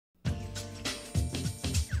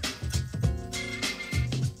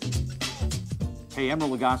Hey,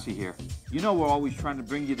 Emeril here. You know we're always trying to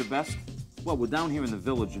bring you the best? Well, we're down here in the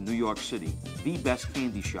Village in New York City, the best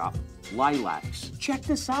candy shop, Lilacs. Check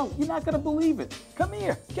this out. You're not going to believe it. Come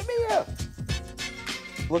here. Come here.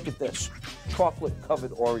 Look at this.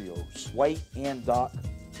 Chocolate-covered Oreos, white and dark,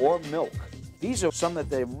 or milk. These are some that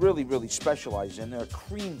they really specialize in. They're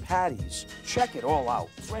cream patties. Check it all out.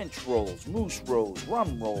 French rolls, mousse rolls,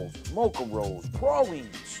 rum rolls, mocha rolls,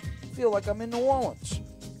 pralines. Feel like I'm in New Orleans.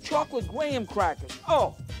 Chocolate graham crackers.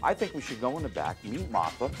 Oh, I think we should go in the back, meet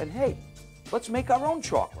Martha, and hey, let's make our own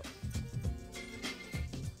chocolate.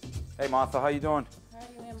 Hey, Martha, how you doing? How are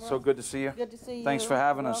you, Emeril? So good to see you. Good to see you. Thanks for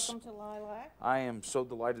having us. Welcome to Lilac. I am so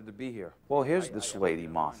delighted to be here. Well, here's this lady,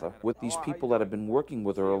 Martha, with these people that have been working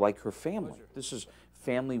with her like her family. This is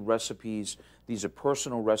family recipes. These are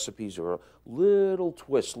personal recipes or little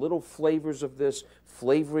twists, little flavors of this,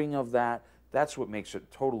 flavoring of that. That's what makes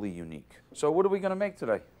it totally unique. So what are we going to make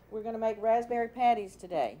today? We're going to make raspberry patties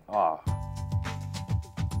today. Ah.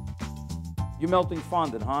 You're melting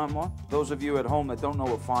fondant, huh, Emma? Those of you at home that don't know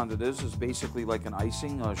what fondant is basically like an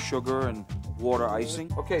icing, sugar and water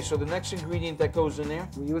icing. Okay, so the next ingredient that goes in there?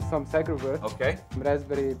 We use some saccharose, okay,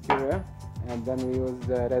 raspberry puree, and then we use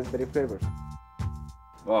raspberry flavor.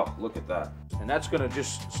 Oh, look at that. And that's going to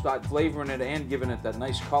just start flavoring it and giving it that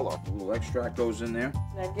nice color. A little extract goes in there.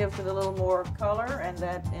 That gives it a little more color and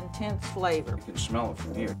that intense flavor. You can smell it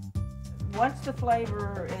from here. Once the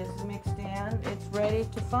flavor is mixed in, it's ready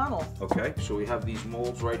to funnel. Okay, so we have these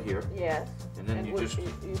molds right here. Yes. And then you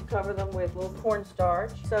cover them with a little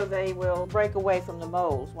cornstarch so they will break away from the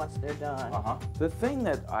molds once they're done. The thing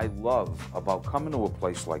that I love about coming to a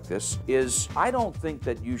place like this is I don't think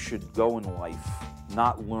that you should go in life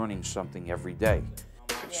not learning something every day.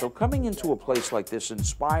 Yes. So coming into a place like this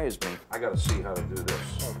inspires me. I gotta see how to do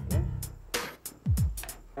this. Okay.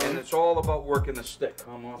 And it's all about working the stick,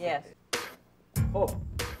 huh, Martha? Yes. Oh,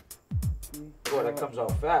 boy, that comes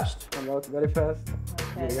out fast. Comes out very fast.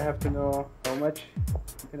 Okay. You have to know how much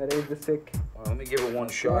you can raise the stick. Let me give it one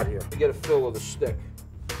shot here. Let me get a fill of the stick.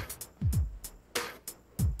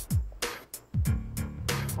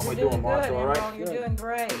 How am I doing, Martha? All right? You're doing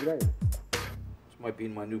great. Great. This might be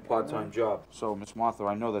my new part-time job. So, Miss Martha,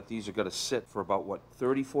 I know that these are going to sit for about, what,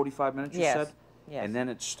 30, 45 minutes, you said? Yes. And then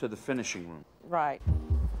it's to the finishing room. Right.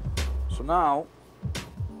 So now,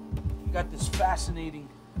 you got this fascinating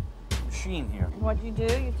machine here. What you do,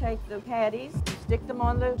 you take the patties, you stick them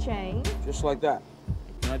on the chain. Just like that.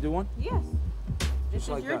 Can I do one? Yes. This Just is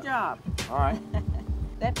like your that. job. All right.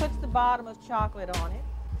 That puts the bottom of chocolate on it.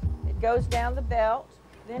 It goes down the belt.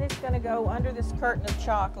 Then it's going to go under this curtain of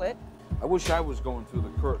chocolate. I wish I was going through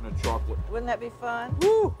the curtain of chocolate. Wouldn't that be fun?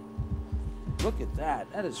 Woo! Look at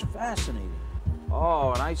that. That is fascinating.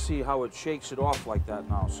 Oh, and I see how it shakes it off like that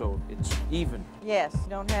now, so it's even. Yes, you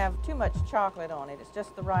don't have too much chocolate on it. It's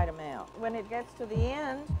just the right amount. When it gets to the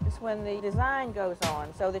end, is when the design goes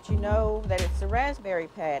on, so that you know that it's a raspberry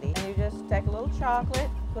patty. And you just take a little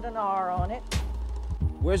chocolate, put an R on it.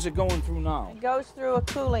 Where's it going through now? It goes through a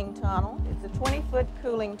cooling tunnel. It's a 20-foot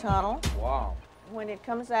cooling tunnel. Wow. When it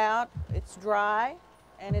comes out, it's dry,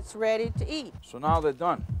 and it's ready to eat. So now they're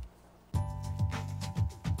done.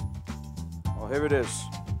 Oh, here it is.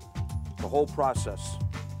 The whole process.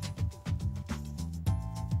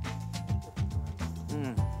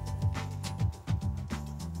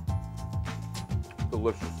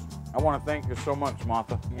 Delicious. I want to thank you so much,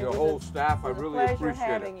 Martha. Your whole staff, I really appreciate it. It was a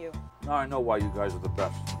pleasure having you. Now I know why you guys are the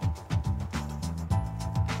best.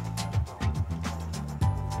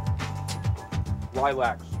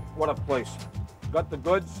 Lilacs, what a place. Got the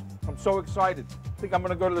goods. I'm so excited. I think I'm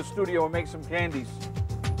going to go to the studio and make some candies.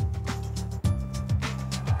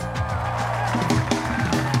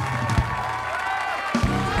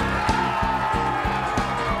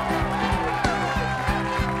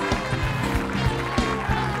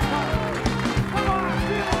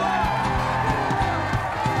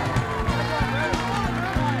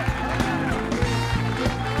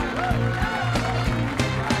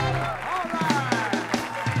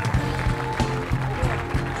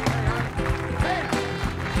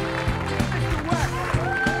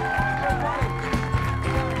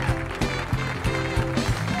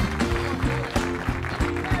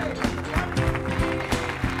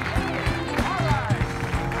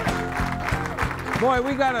 Boy,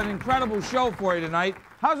 we got an incredible show for you tonight.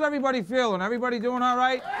 How's everybody feeling? Everybody doing all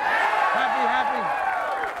right? Happy?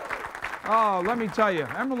 Oh, let me tell you,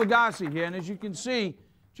 Emeril here, and as you can see,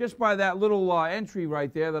 just by that little entry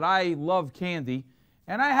right there, that I love candy,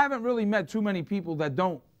 and I haven't really met too many people that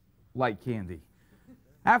don't like candy.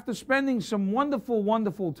 After spending some wonderful,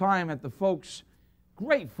 wonderful time at the folks,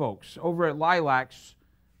 great folks, over at Lilacs,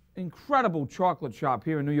 incredible chocolate shop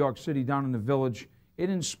here in New York City down in the Village. It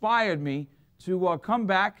inspired me to come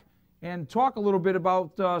back and talk a little bit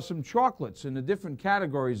about some chocolates and the different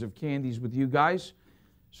categories of candies with you guys.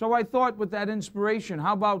 So I thought with that inspiration,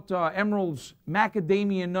 how about Emeril's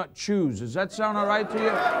Macadamia Nut Chews? Does that sound all right to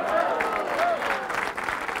you?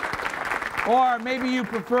 Or maybe you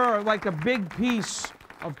prefer like a big piece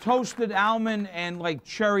of toasted almond and like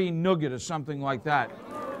cherry nougat or something like that.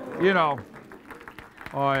 You know.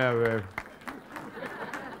 Oh, yeah, babe.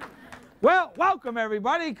 Well, welcome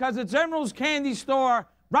everybody, because it's Emeril's Candy Store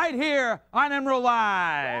right here on Emeril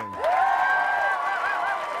Live.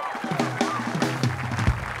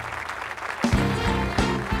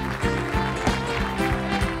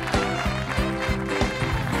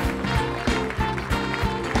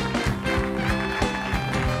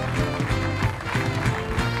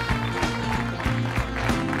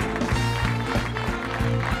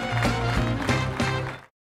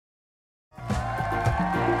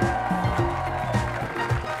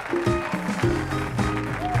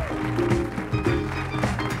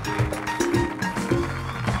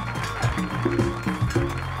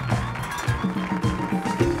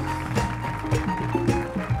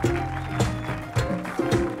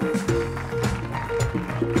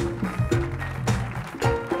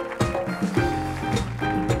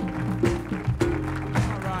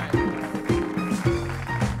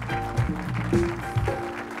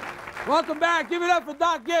 Welcome back. Give it up for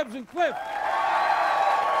Doc Gibbs and Cliff.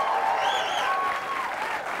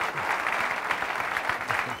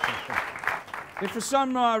 If for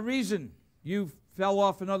some reason you fell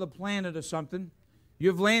off another planet or something,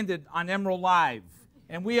 you've landed on Emeril Live.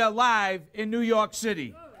 And we are live in New York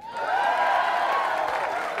City.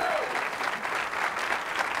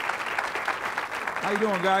 How you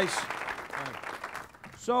doing, guys?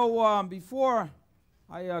 So before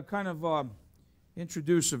I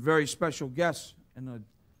introduce a very special guest and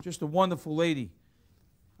just a wonderful lady,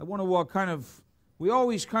 I want to we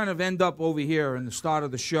always kind of end up over here in the start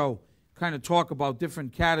of the show, kind of talk about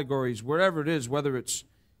different categories, wherever it is, whether it's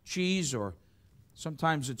cheese or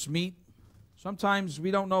sometimes it's meat. Sometimes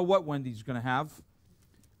we don't know what Wendy's going to have.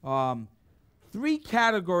 3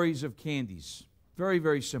 categories of candies, very,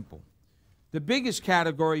 very simple. The biggest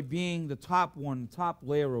category being the top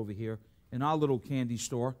layer over here in our little candy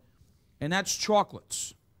store, and that's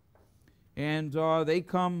chocolates. And they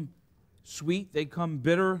come sweet, they come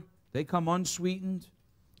bitter, they come unsweetened,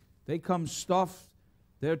 they come stuffed,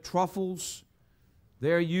 they're truffles,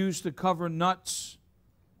 they're used to cover nuts,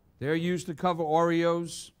 they're used to cover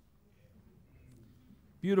Oreos.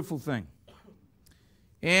 Beautiful thing.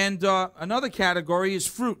 And another category is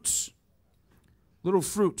fruits. Little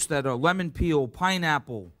fruits that are lemon peel,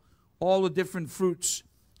 pineapple, all the different fruits.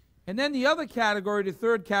 And then the other category, the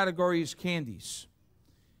third category, is candies.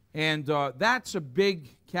 And that's a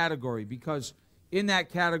big category because in that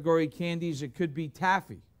category, candies, it could be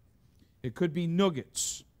taffy. It could be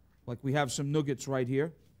nougats, like we have some nougats right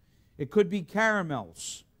here. It could be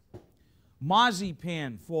caramels.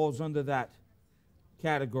 Marzipan falls under that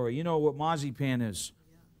category. You know what marzipan is.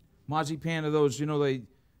 Marzipan are those, you know, they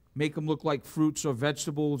make them look like fruits or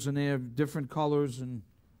vegetables, and they have different colors. And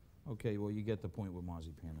okay, well, you get the point what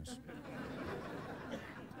marzipan is.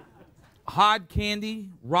 Hard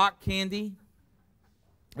candy, rock candy.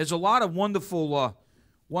 There's a lot of wonderful,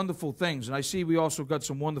 wonderful things. And I see we also got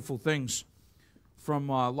some wonderful things from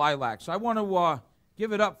Lilacs. I want to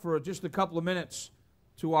give it up for just a couple of minutes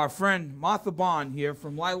to our friend Martha Bond here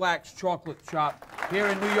from Lilacs Chocolate Shop here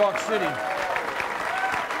in New York City.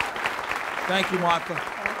 Thank you, Martha.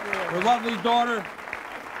 Thank you. Her lovely daughter.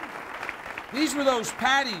 These were those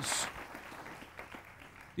patties.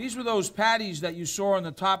 These were those patties that you saw on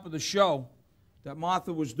the top of the show that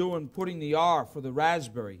Martha was doing, putting the R for the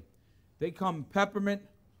raspberry. They come peppermint.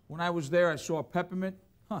 When I was there, I saw peppermint.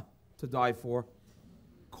 To die for.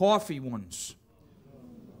 Coffee ones.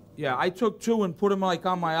 Yeah, I took 2 and put them like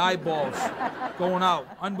on my eyeballs going out.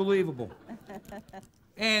 Unbelievable.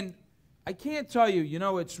 And I can't tell you, you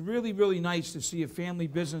know, it's really, really nice to see a family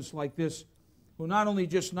business like this who are not only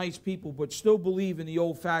just nice people, but still believe in the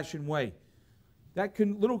old-fashioned way. That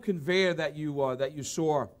little conveyor that you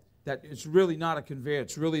saw, that it's really not a conveyor.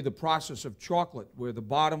 It's really the process of chocolate, where the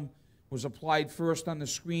bottom was applied first on the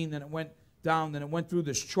screen, then it went down, then it went through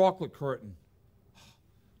this chocolate curtain.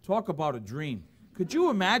 Talk about a dream. Could you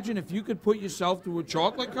imagine if you could put yourself through a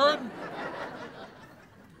chocolate curtain?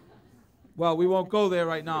 Well, we won't go there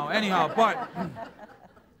right now. Anyhow, but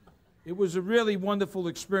it was a really wonderful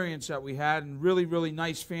experience that we had, and really, really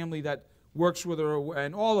nice family that works with her,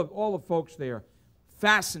 and all the folks there.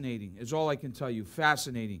 Fascinating is all I can tell you.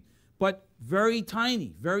 Fascinating. but very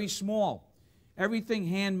tiny, very small. Everything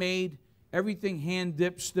handmade, everything hand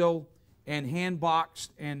dipped still, and hand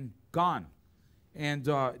boxed and gone. And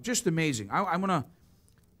just amazing. I'm gonna,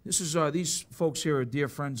 this is, these folks here are dear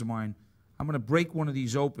friends of mine. I'm gonna break one of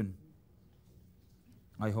these open,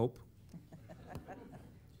 I hope.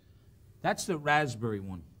 That's the raspberry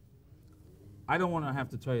one. I don't want to have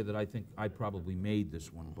to tell you that I think I probably made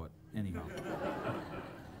this one, but anyhow.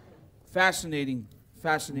 Fascinating,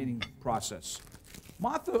 fascinating process.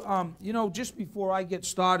 Martha, you know, just before I get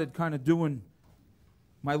started kind of doing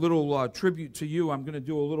my little tribute to you, I'm going to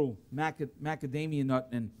do a little macadamia nut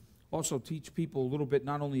and also teach people a little bit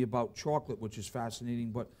not only about chocolate, which is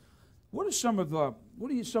fascinating, but what are some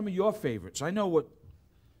of your favorites? I know what,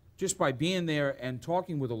 just by being there and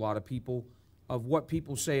talking with a lot of people, of what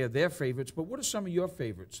people say are their favorites, but what are some of your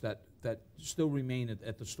favorites that still remain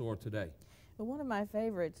at the store today? Well, one of my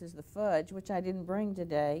favorites is the fudge, which I didn't bring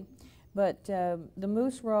today, but the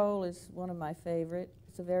mousse roll is one of my favorite.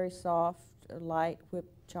 It's a very soft, light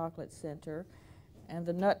whipped chocolate center, and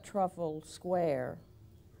the nut truffle square.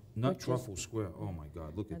 Nut truffle square, oh my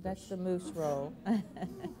God, look at that's this. the mousse roll.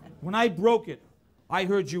 When I broke it, I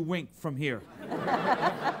heard you wink from here.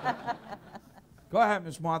 Go ahead,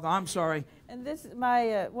 Miss Martha, I'm sorry. And this is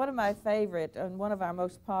my, one of my favorite, and one of our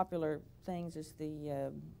most popular things is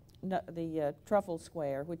the truffle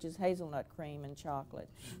square, which is hazelnut cream and chocolate.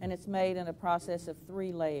 And it's made in a process of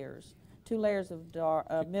 3 layers. 2 layers of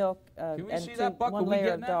milk and one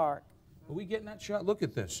layer of dark. Are we getting that shot? Look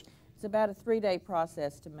at this. It's about a 3-day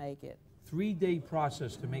process to make it. 3-day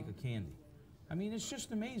process to make a candy. I mean, it's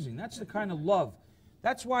just amazing. That's the kind of love.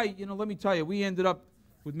 That's why, you know, let me tell you, we ended up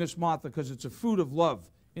with Miss Martha because it's a food of love.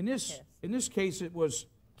 In this case, it was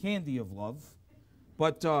candy of love.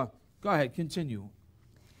 But go ahead, continue.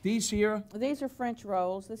 These here? These are French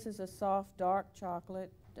rolls. This is a soft, dark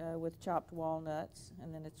chocolate with chopped walnuts,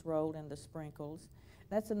 and then it's rolled into sprinkles.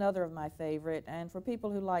 That's another of my favorite. And for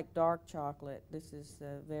people who like dark chocolate, this is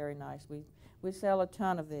very nice. We sell a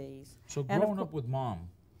ton of these. So growing up with Mom,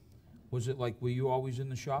 was it like, were you always in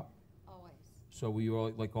the shop? Always. So were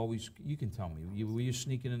you like always, you can tell me, were you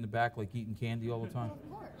sneaking in the back like eating candy all the time? Of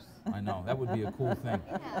course. I know, that would be a cool thing.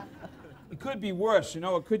 Yeah. It could be worse, you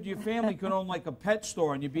know, it could, your family could own like a pet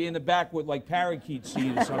store and you'd be in the back with like parakeet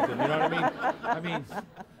seed or something, you know what I mean? I mean,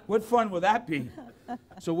 what fun would that be?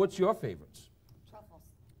 So what's your favorites? Truffles.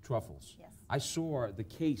 Truffles. Yes. I saw the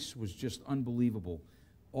case was just unbelievable.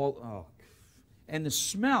 And the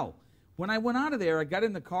smell. When I went out of there, I got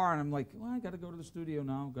in the car and I'm like, well, I got to go to the studio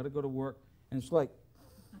now, got to go to work. And it's like,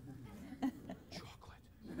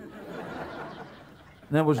 chocolate.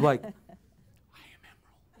 And it was like,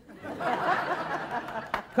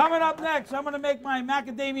 coming up next, I'm going to make my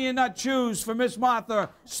macadamia nut chews for Miss Martha.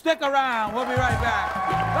 Stick around. We'll be right back.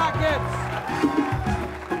 Bye, kids.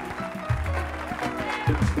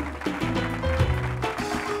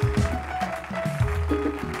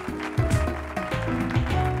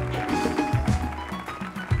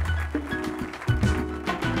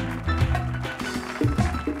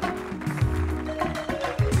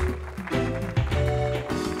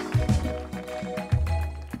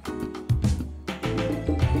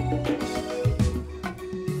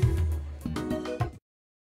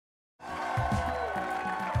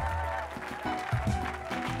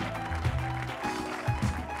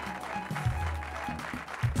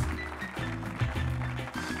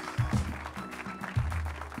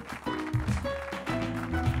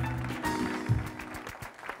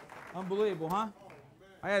 Unbelievable, huh?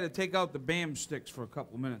 I had to take out the BAM sticks for a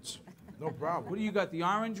couple of minutes. No problem. What do you got, the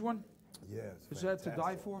orange one? Yes. Is that to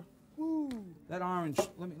die for? Woo. That orange,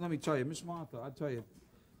 let me tell you, Miss Martha, I'll tell you,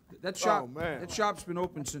 that shop, that shop's been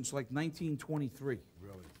open since like 1923.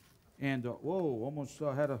 Really? And whoa, almost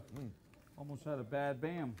had a bad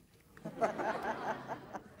BAM.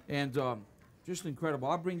 And just incredible.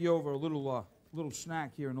 I'll bring you over a little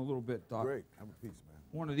snack here in a little bit, Doc. Great. Have a piece, man.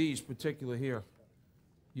 One of these particular here,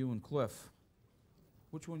 you and Cliff.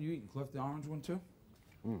 Which one you eating, Cliff? The orange one too?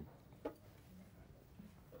 Mm.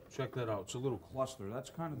 Check that out. It's a little cluster. That's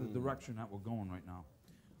kind of the direction that we're going right now.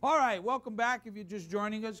 All right, welcome back. If you're just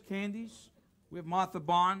joining us, Candies. We have Martha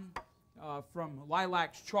Bond from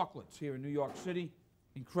Lilacs Chocolates here in New York City.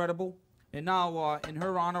 Incredible. And now, in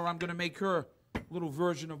her honor, I'm going to make her a little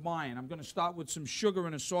version of mine. I'm going to start with some sugar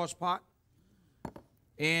in a sauce pot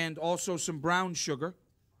and also some brown sugar.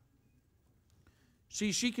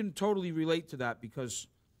 See, she can totally relate to that because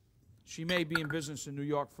she may be in business in New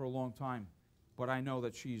York for a long time, but I know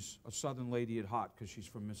that she's a Southern lady at heart because she's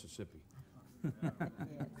from Mississippi.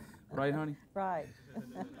 Right, honey? Right.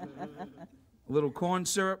 A little corn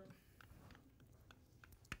syrup.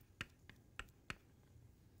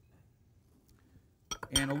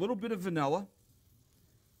 and a little bit of vanilla,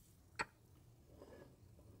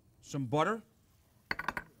 some butter.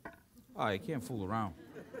 Oh, you can't fool around.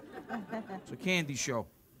 It's a candy show.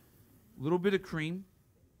 A little bit of cream.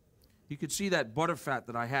 You could see that butter fat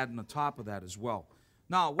that I had on the top of that as well.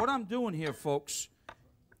 Now, what I'm doing here, folks,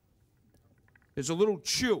 is a little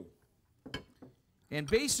chew. And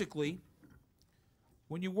basically,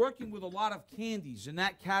 when you're working with a lot of candies in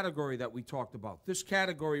that category that we talked about, this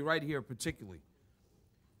category right here particularly,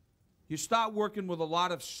 you start working with a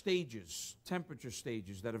lot of stages, temperature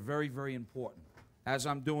stages that are very, very important, as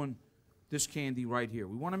I'm doing this candy right here.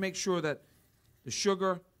 We want to make sure that the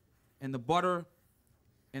sugar and the butter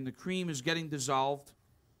and the cream is getting dissolved.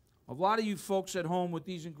 A lot of you folks at home with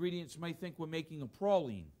these ingredients may think we're making a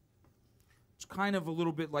praline. It's kind of a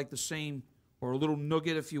little bit like the same, or a little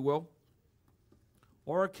nougat, if you will,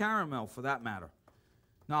 or a caramel for that matter.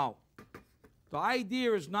 Now, the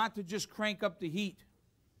idea is not to just crank up the heat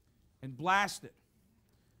and blast it.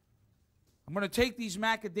 I'm going to take these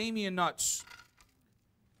macadamia nuts,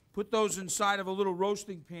 put those inside of a little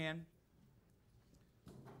roasting pan,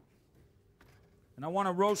 and I want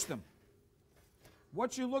to roast them.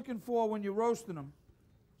 What you're looking for when you're roasting them,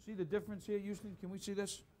 see the difference here, Houston? Can we see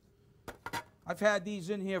this? I've had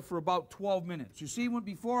these in here for about 12 minutes. You see,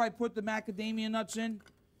 before I put the macadamia nuts in,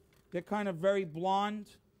 they're kind of very blonde,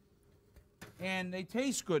 and they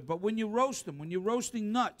taste good. But when you roast them, when you're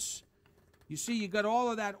roasting nuts, you see you got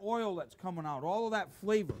all of that oil that's coming out, all of that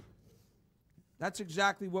flavor. That's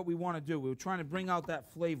exactly what we want to do. We're trying to bring out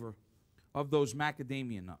that flavor of those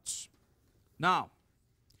macadamia nuts. Now,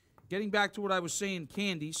 getting back to what I was saying,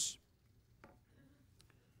 candies.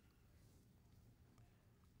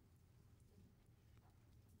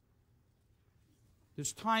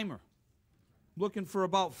 This timer, looking for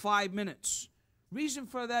about 5 minutes. Reason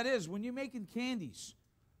for that is when you're making candies,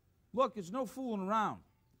 look, it's no fooling around.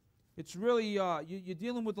 It's really, you're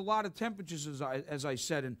dealing with a lot of temperatures, as I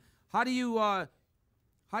said. And how do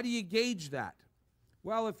you gauge that?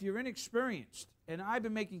 Well, if you're inexperienced, and I've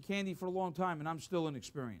been making candy for a long time, and I'm still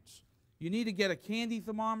inexperienced, you need to get a candy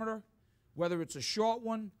thermometer, whether it's a short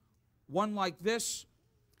one like this.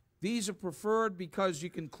 These are preferred because you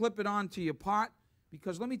can clip it onto your pot.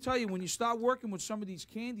 Because let me tell you, when you start working with some of these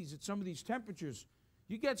candies at some of these temperatures,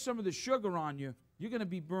 you get some of the sugar on you, you're going to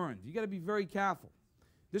be burned. You got to be very careful.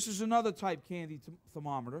 This is another type candy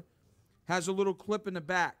thermometer. Has a little clip in the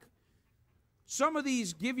back. Some of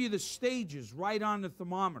these give you the stages right on the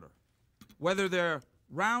thermometer, whether they're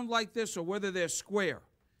round like this or whether they're square.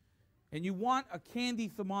 And you want a candy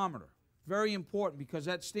thermometer. Very important because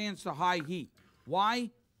that stands to high heat.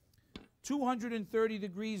 Why? 230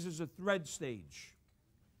 degrees is a thread stage.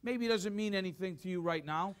 Maybe it doesn't mean anything to you right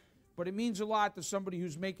now, but it means a lot to somebody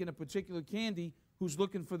who's making a particular candy who's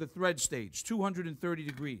looking for the thread stage, 230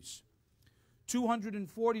 degrees.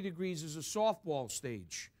 240 degrees is a softball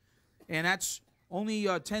stage, and that's only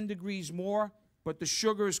 10 degrees more, but the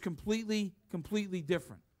sugar is completely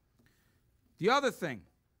different. The other thing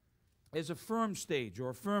is a firm stage or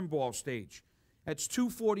a firm ball stage. That's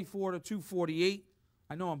 244 to 248.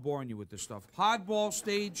 I know I'm boring you with this stuff. Hard ball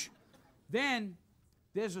stage. Then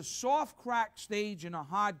there's a soft crack stage and a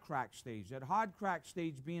hard crack stage. That hard crack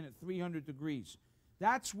stage being at 300 degrees.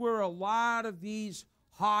 That's where a lot of these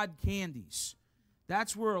hard candies,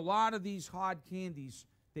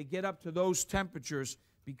 they get up to those temperatures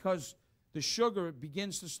because the sugar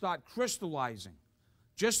begins to start crystallizing,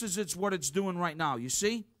 just as it's what it's doing right now. You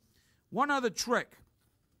see? One other trick.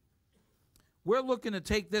 We're looking to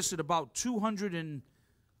take this at about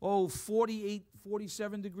 248,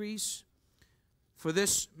 47 degrees for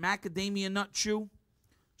this macadamia nut chew.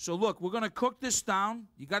 So look, we're going to cook this down.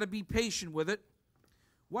 You got to be patient with it.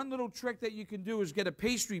 One little trick that you can do is get a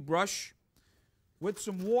pastry brush with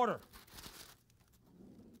some water.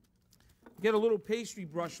 Get a little pastry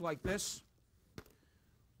brush like this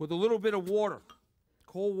with a little bit of water,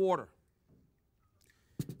 cold water.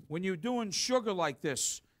 When you're doing sugar like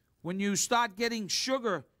this, when you start getting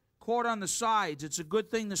sugar caught on the sides, it's a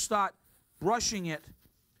good thing to start brushing it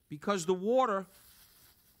because the water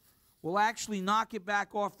will actually knock it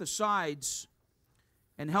back off the sides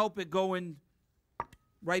and help it go in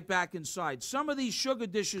right back inside. Some of these sugar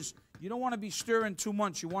dishes, you don't want to be stirring too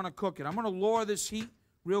much. You want to cook it. I'm going to lower this heat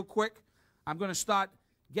real quick. I'm going to start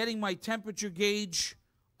getting my temperature gauge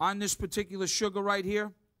on this particular sugar right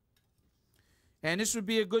here. And this would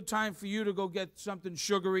be a good time for you to go get something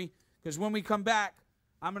sugary because when we come back,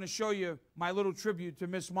 I'm going to show you my little tribute to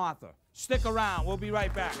Miss Martha. Stick around. We'll be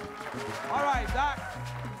right back. All right, Doc.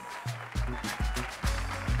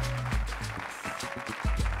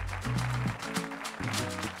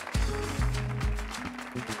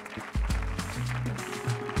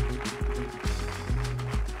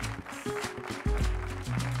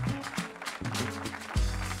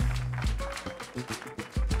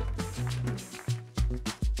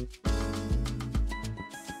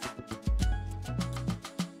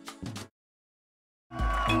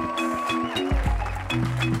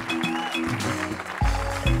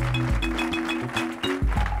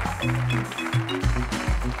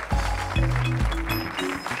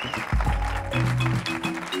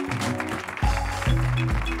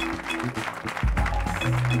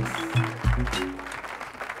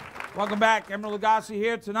 Welcome back. Emeril Lagasse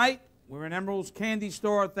here tonight. We're in Emeril's Candy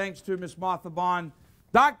Store, thanks to Miss Martha Bond,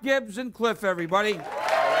 Doc Gibbs, and Cliff, everybody.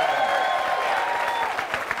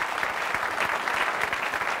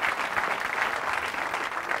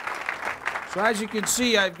 So as you can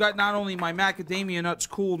see, I've got not only my macadamia nuts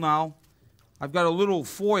cool now, I've got a little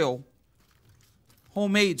foil,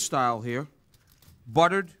 homemade style here,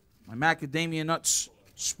 buttered, my macadamia nuts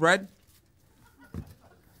spread.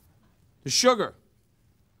 The sugar.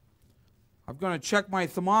 I'm going to check my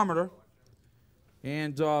thermometer.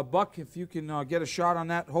 And Buck, if you can get a shot on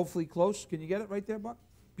that, hopefully close. Can you get it right there, Buck?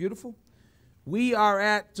 Beautiful. We are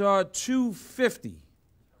at 250,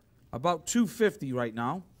 about 250 right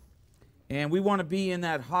now. And we want to be in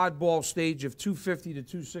that hardball stage of 250 to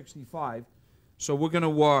 265. So we're going to,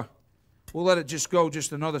 we'll let it just go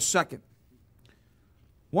just another second.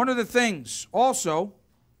 One of the things also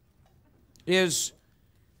is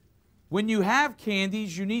when you have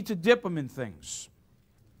candies, you need to dip them in things,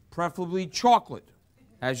 preferably chocolate,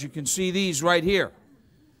 as you can see these right here.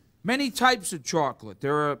 Many types of chocolate.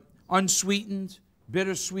 There are unsweetened,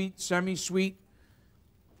 bittersweet, semi-sweet,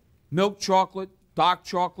 milk chocolate, dark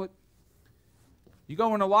chocolate. You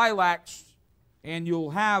go into lilacs, and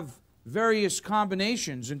you'll have various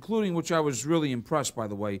combinations, including, which I was really impressed, by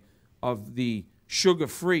the way, of the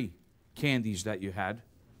sugar-free candies that you had.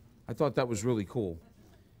 I thought that was really cool.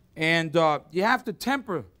 And you have to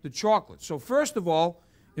temper the chocolate. So first of all,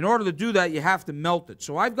 in order to do that, you have to melt it.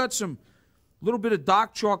 So I've got some little bit of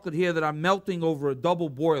dark chocolate here that I'm melting over a double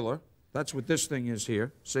boiler. That's what this thing is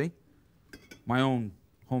here, see? My own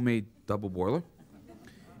homemade double boiler.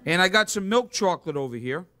 And I got some milk chocolate over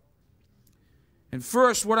here. And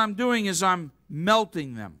first, what I'm doing is I'm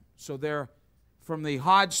melting them. So they're from the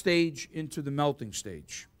hard stage into the melting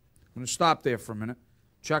stage. I'm going to stop there for a minute.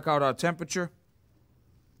 Check out our temperature.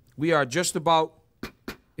 We are just about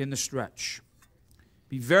in the stretch.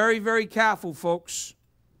 Be very, very careful, folks.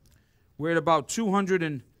 We're at about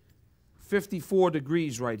 254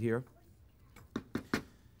 degrees right here.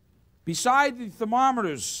 Beside the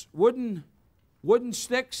thermometers, wooden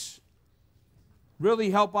sticks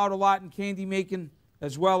really help out a lot in candy making,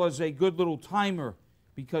 as well as a good little timer,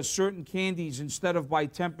 because certain candies, instead of by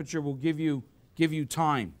temperature, will give you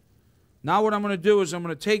time. Now what I'm going to do is I'm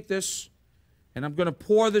going to take this and I'm going to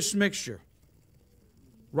pour this mixture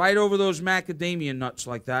right over those macadamia nuts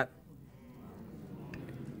like that.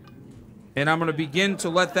 And I'm going to begin to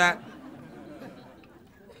let that...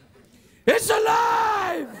 It's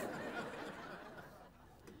alive!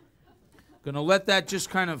 Going to let that just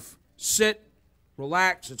kind of sit,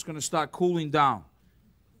 relax. It's going to start cooling down.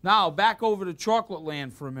 Now, back over to chocolate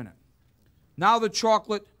land for a minute. Now the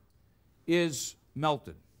chocolate is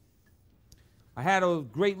melted. I had a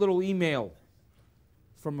great little email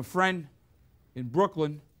from a friend in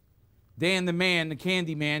Brooklyn, Dan the man, the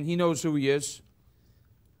candy man, he knows who he is,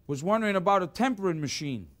 was wondering about a tempering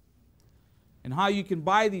machine and how you can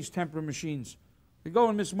buy these tempering machines. You go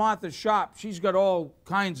in Miss Martha's shop, she's got all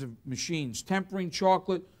kinds of machines, tempering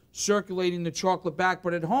chocolate, circulating the chocolate back,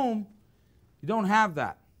 but at home, you don't have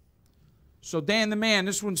that. So Dan the man,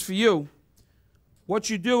 this one's for you. What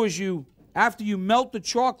you do is after you melt the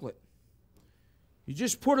chocolate, you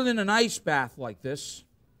just put it in an ice bath like this,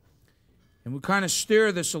 and we kind of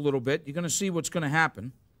stir this a little bit. You're going to see what's going to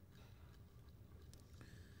happen.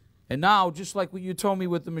 And now, just like what you told me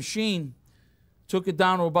with the machine, took it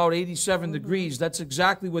down to about 87 degrees. That's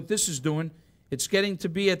exactly what this is doing. It's getting to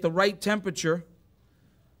be at the right temperature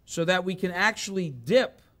so that we can actually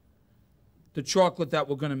dip the chocolate that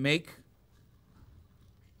we're going to make.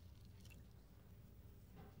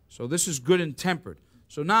 So this is good and tempered.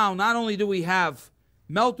 So now, not only do we have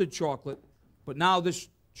melted chocolate, but now this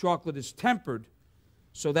chocolate is tempered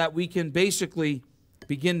so that we can basically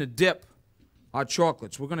begin to dip our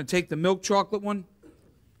chocolates. We're going to take the milk chocolate one,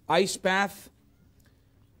 ice bath.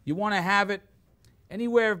 You want to have it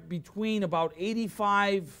anywhere between about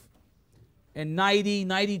 85 and 90,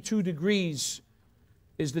 92 degrees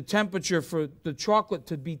is the temperature for the chocolate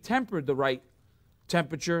to be tempered the right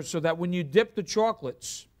temperature so that when you dip the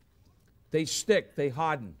chocolates, they stick, they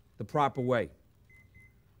harden the proper way.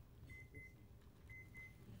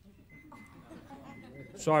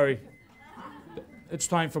 Sorry, it's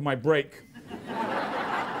time for my break.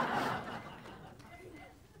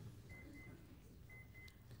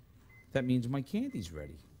 That means my candy's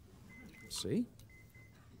ready. See?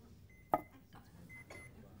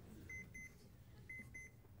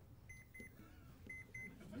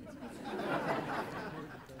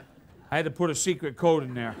 I had to put a secret code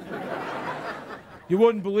in there. You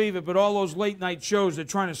wouldn't believe it, but all those late night shows, they're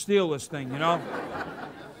trying to steal this thing, you know?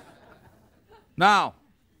 Now,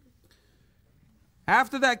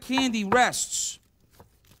 after that candy rests,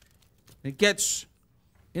 it gets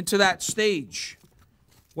into that stage.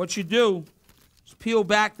 What you do is peel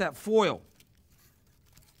back that foil.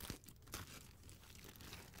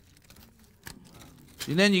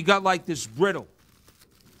 And then you got like this brittle.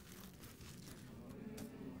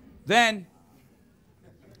 Then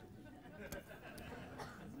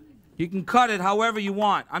you can cut it however you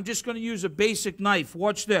want. I'm just going to use a basic knife.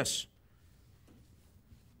 Watch this.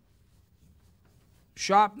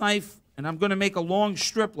 Sharp knife, and I'm going to make a long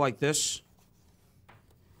strip like this.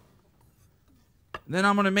 And then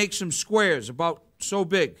I'm going to make some squares about so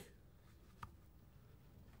big.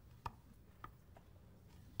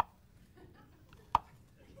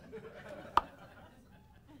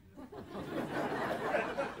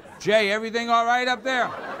 Jay, everything all right up there?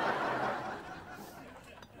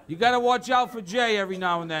 You got to watch out for Jay every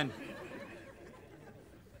now and then.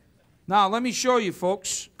 Now, let me show you,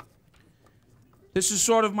 folks. This is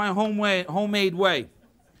sort of my homemade way.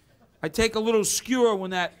 I take a little skewer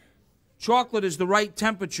when that chocolate is the right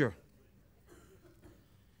temperature.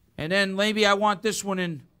 And then maybe I want this one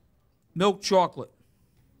in milk chocolate.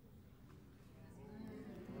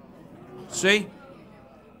 See?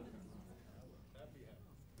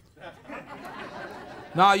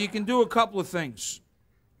 Now, you can do a couple of things.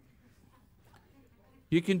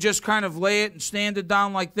 You can just kind of lay it and stand it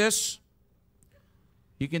down like this.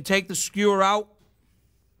 You can take the skewer out.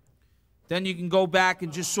 Then you can go back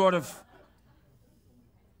and just sort of...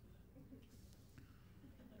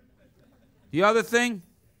 The other thing,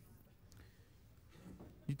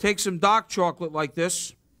 you take some dark chocolate like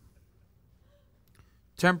this,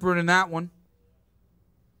 temper it in that one.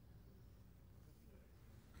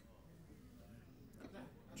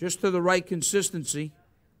 Just to the right consistency.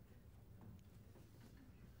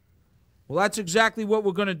 Well, that's exactly what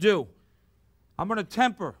we're going to do. I'm going to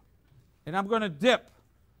temper, and I'm going to dip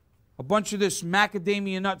a bunch of this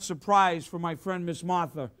macadamia nut surprise for my friend Miss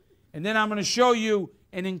Martha. And then I'm going to show you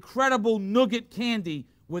an incredible nougat candy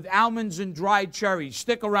with almonds and dried cherries.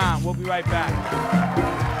 Stick around. We'll be right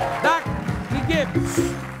back. Dr.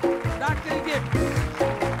 Gibbs. Dr. Gibbs.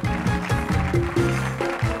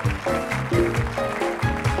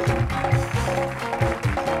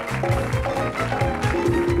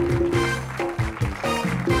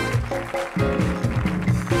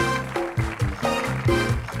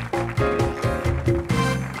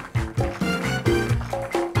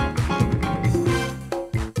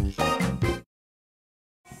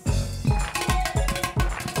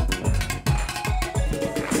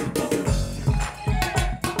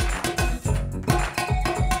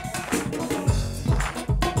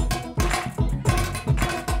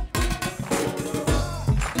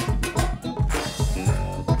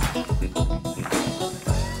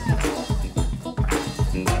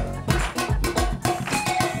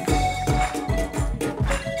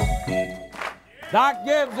 Doc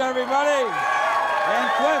Gibbs, everybody,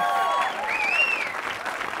 and Cliff.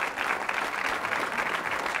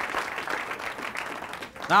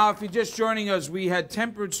 Now, if you're just joining us, we had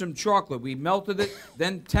tempered some chocolate. We melted it,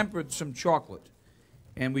 then tempered some chocolate.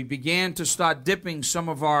 And we began to start dipping some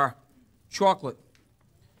of our chocolate.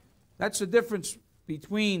 That's the difference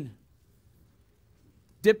between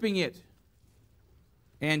dipping it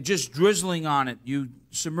and just drizzling on it. You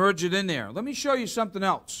submerge it in there. Let me show you something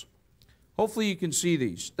else. Hopefully you can see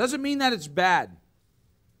these. Doesn't mean that it's bad.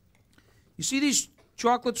 You see these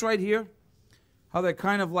chocolates right here? How they're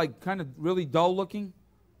kind of really dull looking?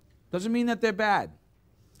 Doesn't mean that they're bad.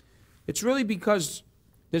 It's really because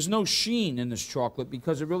there's no sheen in this chocolate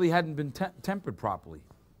because it really hadn't been tempered properly.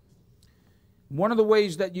 One of the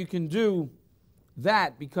ways that you can do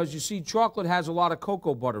that, because you see chocolate has a lot of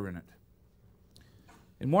cocoa butter in it.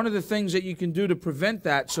 And one of the things that you can do to prevent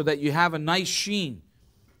that so that you have a nice sheen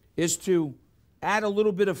is to add a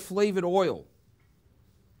little bit of flavored oil.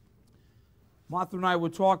 Martha and I were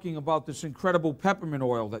talking about this incredible peppermint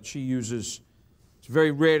oil that she uses. It's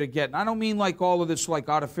very rare to get. And I don't mean like all of this like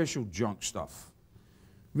artificial junk stuff.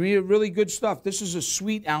 Really good stuff. This is a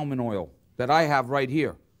sweet almond oil that I have right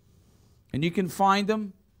here. And you can find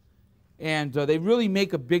them, and they really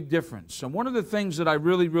make a big difference. And one of the things that I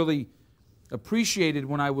really appreciated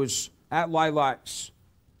when I was at Lilac's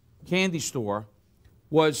candy store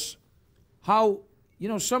was how you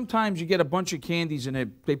know, sometimes you get a bunch of candies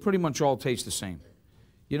and they pretty much all taste the same.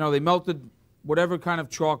 You know, they melted whatever kind of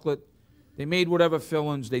chocolate, they made whatever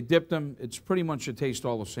fillings, they dipped them, it's pretty much the taste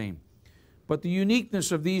all the same. But the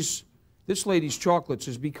uniqueness of this lady's chocolates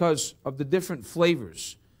is because of the different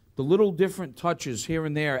flavors, the little different touches here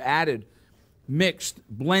and there added, mixed,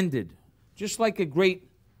 blended, just like a great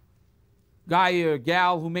guy or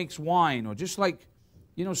gal who makes wine, or just like,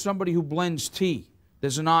 you know, somebody who blends tea.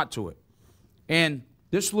 There's an art to it. And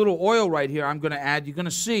this little oil right here I'm going to add, you're going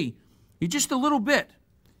to see, just a little bit.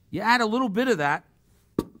 You add a little bit of that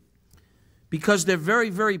because they're very,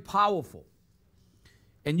 very powerful.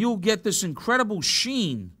 And you'll get this incredible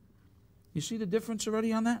sheen. You see the difference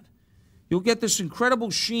already on that? You'll get this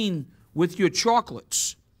incredible sheen with your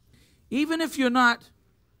chocolates. Even if you're not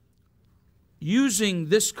using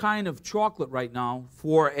this kind of chocolate right now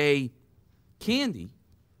for a candy,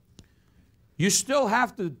 you still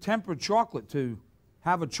have to temper chocolate to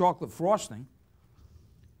have a chocolate frosting.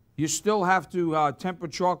 You still have to temper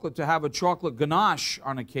chocolate to have a chocolate ganache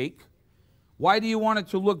on a cake. Why do you want it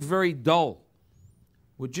to look very dull?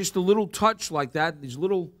 With just a little touch like that, these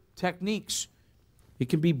little techniques, it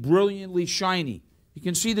can be brilliantly shiny. You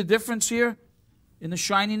can see the difference here in the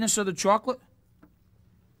shininess of the chocolate.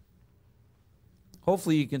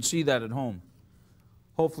 Hopefully you can see that at home.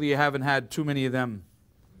 Hopefully you haven't had too many of them.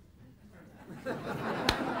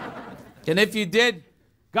 And if you did,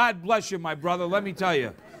 God bless you, my brother, let me tell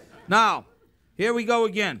you. Now, here we go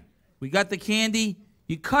again. We got the candy.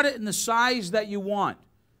 You cut it in the size that you want.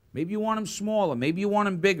 Maybe you want them smaller. Maybe you want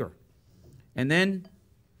them bigger. And then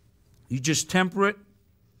you just temper it.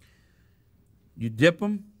 You dip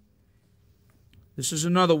them. This is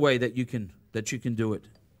another way that you can do it.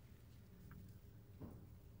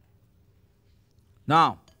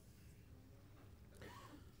 Now,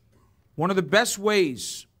 one of the best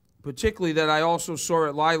ways, particularly that I also saw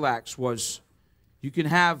at Lilacs, was you can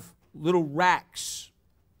have little racks.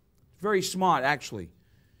 Very smart, actually.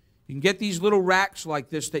 You can get these little racks like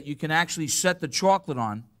this that you can actually set the chocolate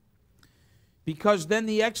on, because then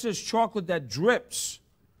the excess chocolate that drips,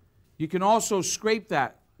 you can also scrape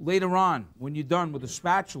that later on when you're done with a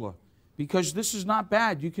spatula, because this is not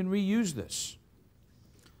bad. You can reuse this.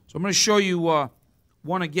 So I'm going to show you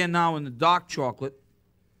one again now in the dark chocolate.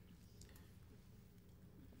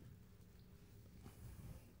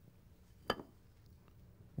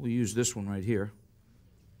 We'll use this one right here.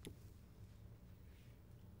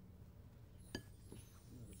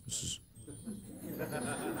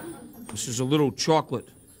 This is a little chocolate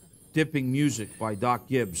dipping music by Doc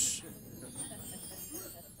Gibbs.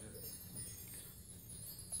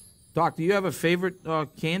 Doc, do you have a favorite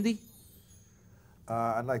candy?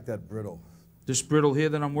 I like that brittle. This brittle here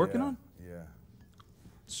that I'm working on? Yeah.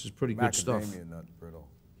 This is pretty good stuff. Macadamia nut brittle.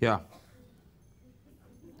 Yeah.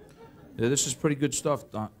 Yeah, this is pretty good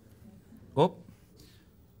stuff, Doc. Oh.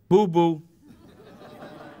 Boo-boo.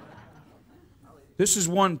 This is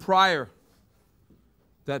one prior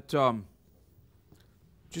that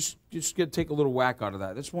just take a little whack out of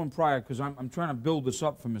that. That's one prior because I'm trying to build this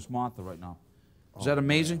up for Miss Martha right now. Is that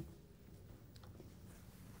amazing?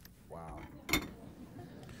 Wow.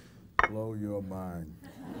 Blow your mind.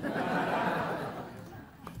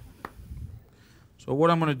 So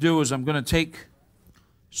what I'm going to do is I'm going to take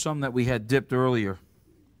some that we had dipped earlier.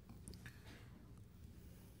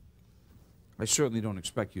 I certainly don't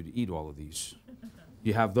expect you to eat all of these.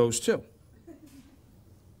 You have those too.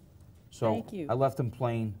 So Thank you. I left them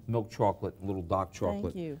plain, milk chocolate, a little dark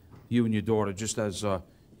chocolate. Thank you. You and your daughter, just as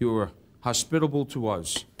you were hospitable to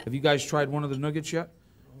us. Have you guys tried one of the nuggets yet?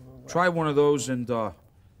 Try one of those and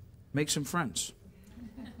make some friends.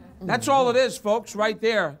 That's all it is, folks, right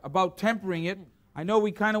there, about tempering it. I know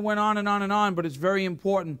we kind of went on and on and on, but it's very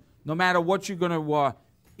important, no matter what you're going to,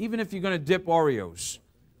 even if you're going to dip Oreos,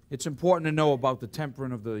 it's important to know about the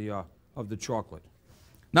tempering of the chocolate.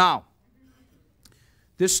 Now,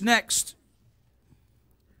 this next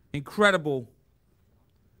incredible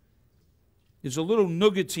is a little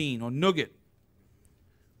nougatine or nougat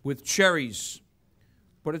with cherries.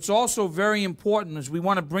 But it's also very important as we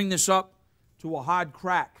want to bring this up to a hard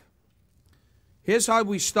crack. Here's how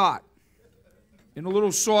we start. In a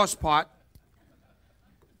little sauce pot,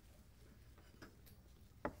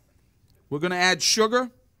 we're going to add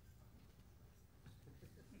sugar,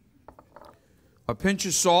 a pinch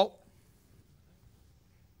of salt.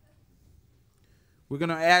 We're going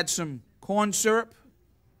to add some corn syrup.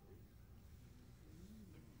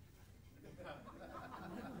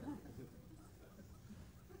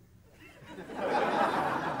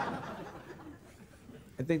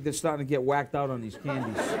 I think they're starting to get whacked out on these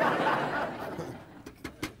candies.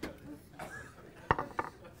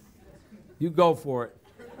 You go for it.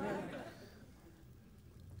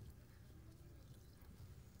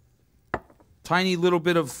 Tiny little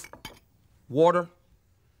bit of water.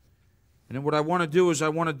 And then what I want to do is I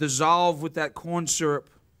want to dissolve with that corn syrup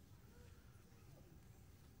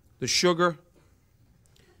the sugar.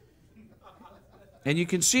 And you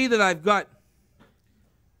can see that I've got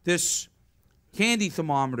this candy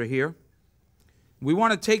thermometer here. We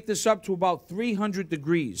want to take this up to about 300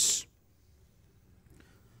 degrees.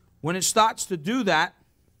 When it starts to do that,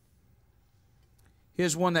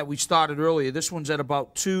 here's one that we started earlier. This one's at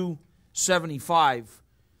about 275.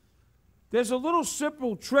 There's a little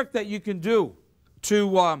simple trick that you can do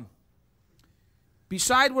to,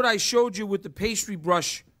 beside what I showed you with the pastry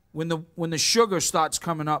brush when the sugar starts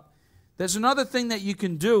coming up, there's another thing that you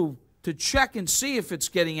can do to check and see if it's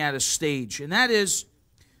getting at a stage, and that is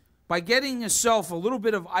by getting yourself a little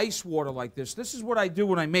bit of ice water like this. This is what I do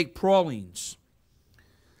when I make pralines.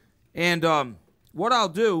 And what I'll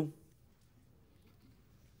do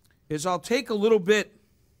is I'll take a little bit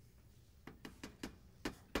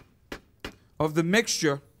of the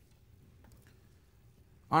mixture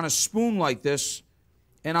on a spoon like this,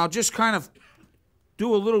 and I'll just kind of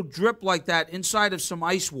do a little drip like that inside of some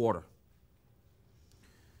ice water.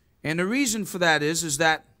 And the reason for that is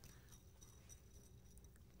that,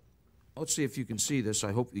 let's see if you can see this.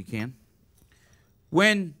 I hope you can.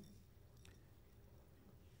 When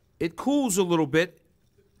it cools a little bit,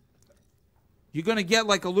 you're going to get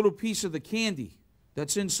like a little piece of the candy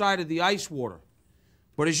that's inside of the ice water.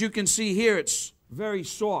 But as you can see here, it's very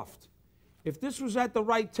soft. If this was at the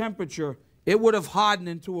right temperature, it would have hardened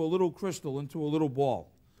into a little crystal, into a little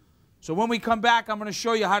ball. So when we come back, I'm going to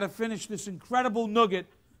show you how to finish this incredible nougat.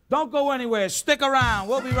 Don't go anywhere. Stick around.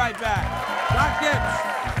 We'll be right back. Doc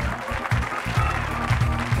Gibbs.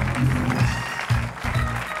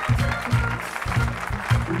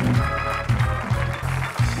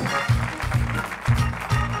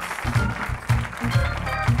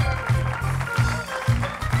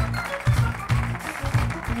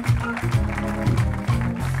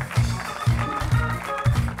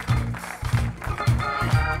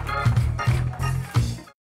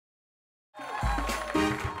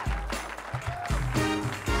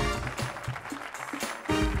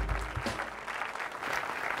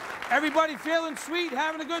 Everybody feeling sweet,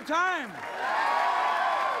 having a good time?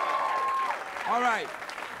 All right.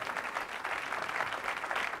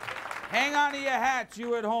 Hang on to your hats,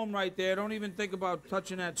 you at home right there. Don't even think about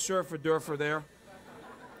touching that surfer-durfer there.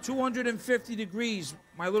 250 degrees,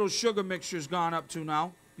 my little sugar mixture's gone up to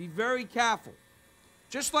now. Be very careful.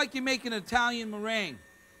 Just like you make an Italian meringue.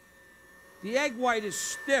 The egg white is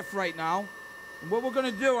stiff right now. And what we're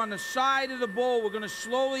going to do on the side of the bowl, we're going to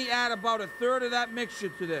slowly add about a third of that mixture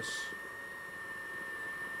to this.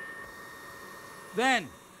 Then,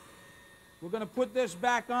 we're going to put this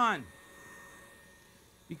back on.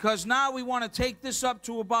 Because now we want to take this up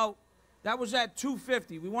to about, that was at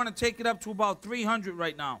 250. We want to take it up to about 300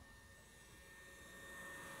 right now.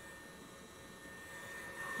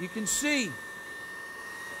 You can see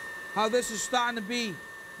how this is starting to be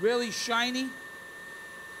really shiny.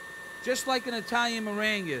 Just like an Italian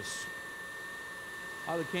meringue is.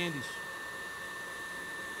 All the candies.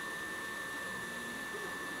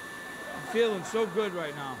 I'm feeling so good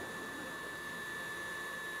right now.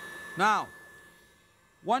 Now,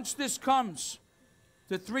 once this comes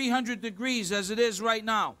to 300 degrees as it is right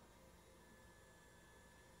now,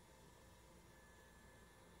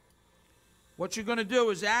 what you're going to do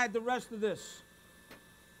is add the rest of this.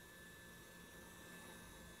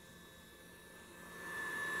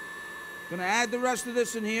 Going to add the rest of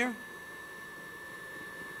this in here.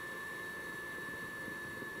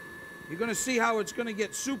 You're going to see how it's going to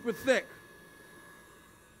get super thick.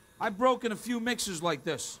 I've broken a few mixes like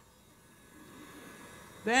this.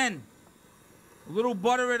 Then, a little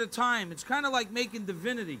butter at a time. It's kind of like making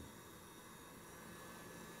divinity.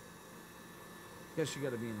 Guess you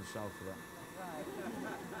got to be in the South for that. Right.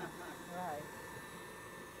 Right.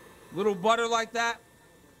 Little butter like that.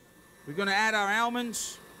 We're going to add our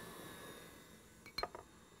almonds.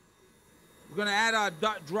 We're going to add our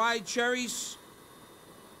dried cherries.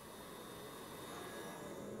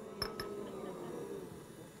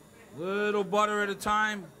 Little butter at a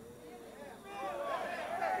time.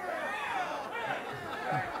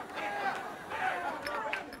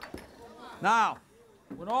 Now,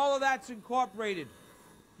 when all of that's incorporated,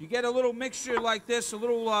 you get a little mixture like this, a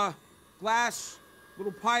little glass,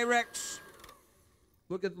 little Pyrex.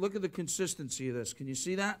 Look at the consistency of this. Can you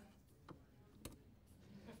see that?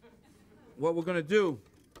 What we're going to do,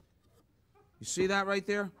 you see that right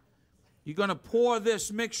there? You're going to pour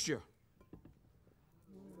this mixture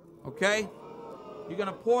Okay? You're going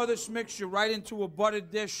to pour this mixture right into a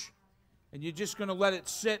buttered dish, and you're just going to let it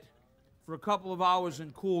sit for a couple of hours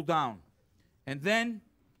and cool down. And then,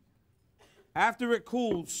 after it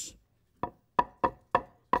cools,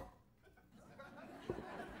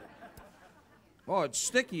 oh, it's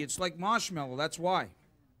sticky. It's like marshmallow. That's why.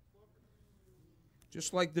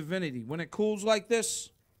 Just like divinity. When it cools like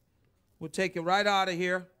this, we'll take it right out of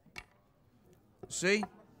here. See?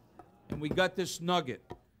 And we got this nugget.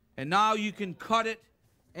 And now you can cut it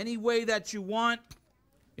any way that you want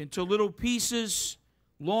into little pieces,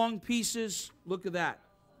 long pieces. Look at that.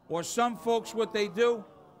 Or some folks, what they do,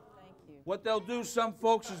 what they'll do, some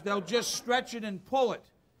folks, is they'll just stretch it and pull it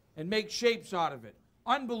and make shapes out of it.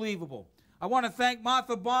 Unbelievable. I want to thank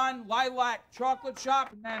Martha Bond, Lilac Chocolate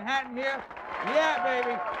Shop in Manhattan here. Yeah,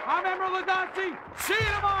 baby. I'm Emeril. See you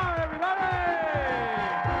tomorrow, everybody.